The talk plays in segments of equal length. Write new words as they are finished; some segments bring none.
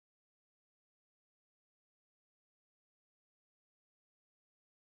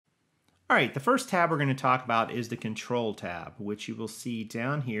All right, the first tab we're going to talk about is the Control tab, which you will see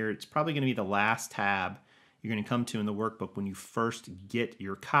down here. It's probably going to be the last tab you're going to come to in the workbook when you first get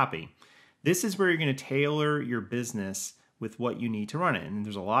your copy. This is where you're going to tailor your business with what you need to run it. And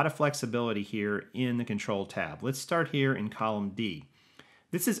there's a lot of flexibility here in the Control tab. Let's start here in column D.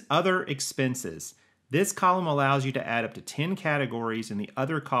 This is Other Expenses. This column allows you to add up to 10 categories in the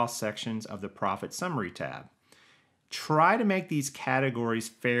Other Cost sections of the Profit Summary tab. Try to make these categories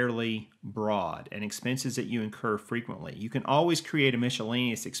fairly broad and expenses that you incur frequently. You can always create a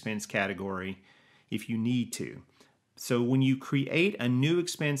miscellaneous expense category if you need to. So when you create a new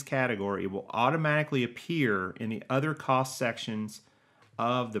expense category, it will automatically appear in the Other Cost sections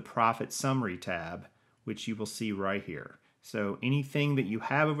of the Profit Summary tab, which you will see right here. So anything that you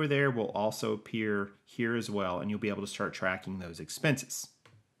have over there will also appear here as well, and you'll be able to start tracking those expenses.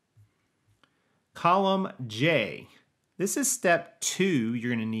 Column J. This is step 2.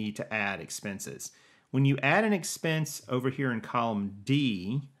 You're going to need to add expenses. When you add an expense over here in column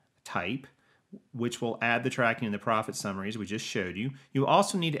D type, which will add the tracking in the profit summaries we just showed you, you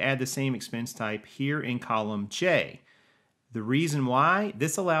also need to add the same expense type here in column J. The reason why,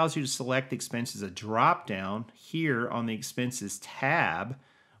 this allows you to select expenses a drop down here on the expenses tab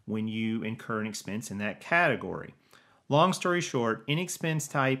when you incur an expense in that category. Long story short, any expense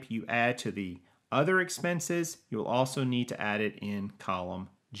type you add to the other expenses, you'll also need to add it in column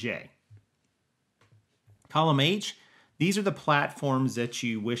J. Column H, these are the platforms that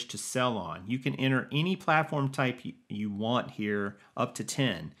you wish to sell on. You can enter any platform type you want here, up to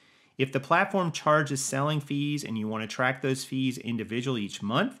 10. If the platform charges selling fees and you want to track those fees individually each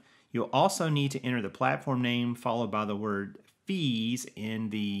month, you'll also need to enter the platform name followed by the word fees in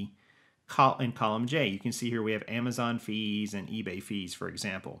column J. You can see here we have Amazon fees and eBay fees, for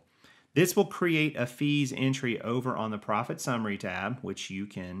example. This will create a fees entry over on the Profit Summary tab, which you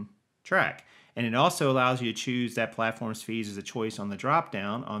can track. And it also allows you to choose that platform's fees as a choice on the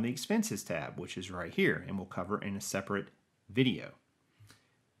drop-down on the Expenses tab, which is right here, and we'll cover in a separate video.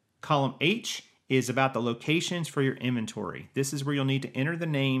 Column H is about the locations for your inventory. This is where you'll need to enter the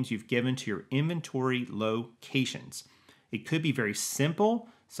names you've given to your inventory locations. It could be very simple,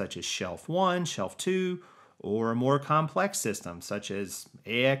 such as Shelf 1, Shelf 2, or a more complex system such as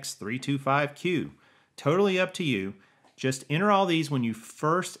AX325Q. Totally up to you. Just enter all these when you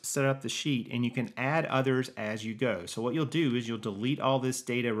first set up the sheet, and you can add others as you go. So what you'll do is you'll delete all this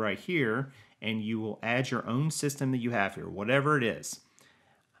data right here, and you will add your own system that you have here, whatever it is.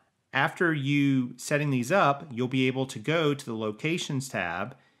 After you setting these up, you'll be able to go to the Locations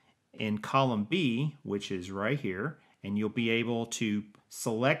tab in column B, which is right here, and you'll be able to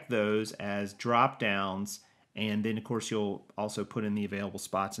select those as drop downs. And then, of course, you'll also put in the available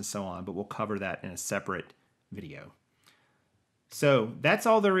spots and so on, but we'll cover that in a separate video. So that's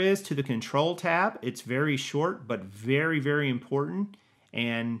all there is to the Control tab. It's very short, but very, very important.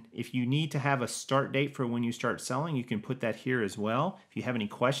 And if you need to have a start date for when you start selling, you can put that here as well. If you have any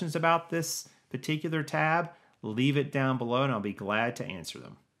questions about this particular tab, leave it down below and I'll be glad to answer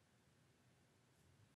them.